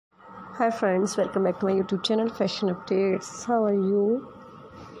Hi friends, welcome back to my YouTube channel Fashion Updates. How are you?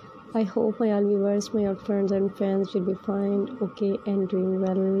 I hope my all viewers, my all friends and fans will be fine, okay and doing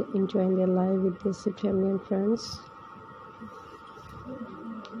well, enjoying their life with their family and friends.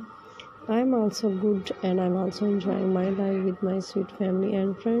 I'm also good and I'm also enjoying my life with my sweet family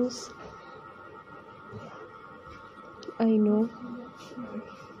and friends. I know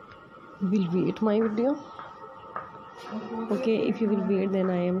you will wait my video. Okay, if you will wait, then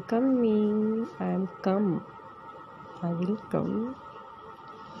I am coming. I will come.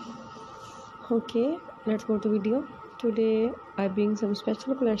 Okay, let's go to video. Today I bring some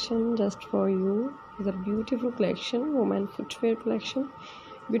special collection just for you. It's a beautiful collection, woman footwear collection,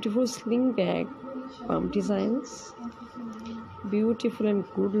 beautiful sling bag pump designs, beautiful and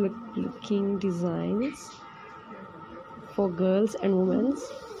good looking designs for girls and women.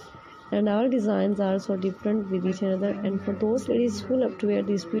 And our designs are so different with each other, and for those ladies who love to wear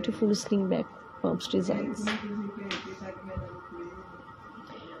these beautiful slingback pumps designs.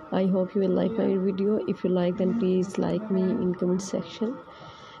 I hope you will like my video. If you like, then please like me in comment section,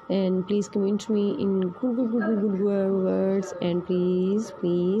 and please comment me in good words. And please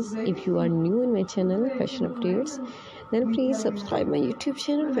if you are new in my channel Fashion Updates, then please subscribe my YouTube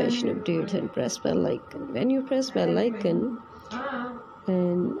channel Fashion Updates and press bell icon. When you press bell icon,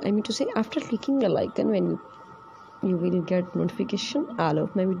 and I mean to say after clicking the icon, when you will get notification all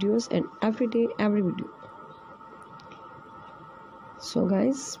of my videos and every day every video. So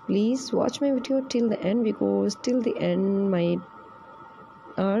guys, please watch my video till the end, because till the end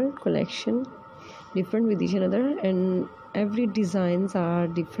our collection different with each other, and every designs are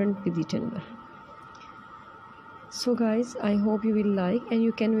different with each other. So guys, I hope you will like, and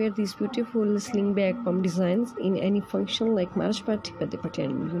you can wear these beautiful sling bag pump designs in any function like marriage party, birthday party,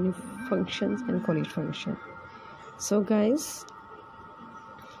 and uni functions and college function. So guys,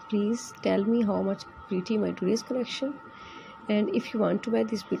 please tell me how much pretty my today's collection. And if you want to buy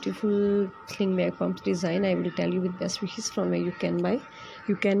this beautiful sling bag pumps design, I will tell you with best wishes from where you can buy.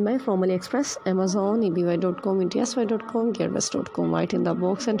 You can buy from AliExpress, Amazon, eBay.com, ETSY.com, GearBest.com, White in the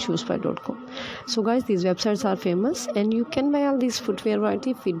Box, and Shoesbuy.com. So guys, these websites are famous, and you can buy all these footwear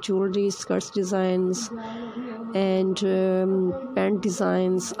variety, fit jewelry, skirts designs, and pant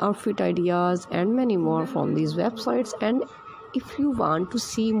designs, outfit ideas, and many more from these websites. And if you want to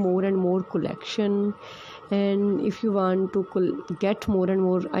see more and more collection, and if you want to get more and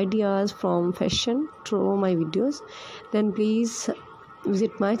more ideas from fashion through my videos, then please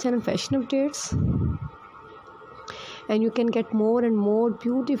visit my channel Fashion Updates, and you can get more and more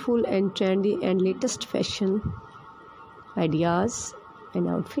beautiful and trendy and latest fashion ideas and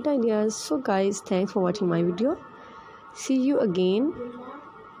outfit ideas. So guys, thanks for watching my video. See you again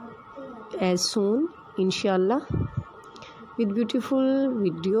as soon, inshallah, with beautiful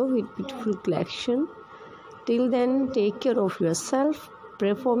video, with beautiful collection. Till then, take care of yourself.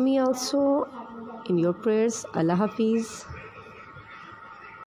 Pray for me also in your prayers. Allah Hafiz.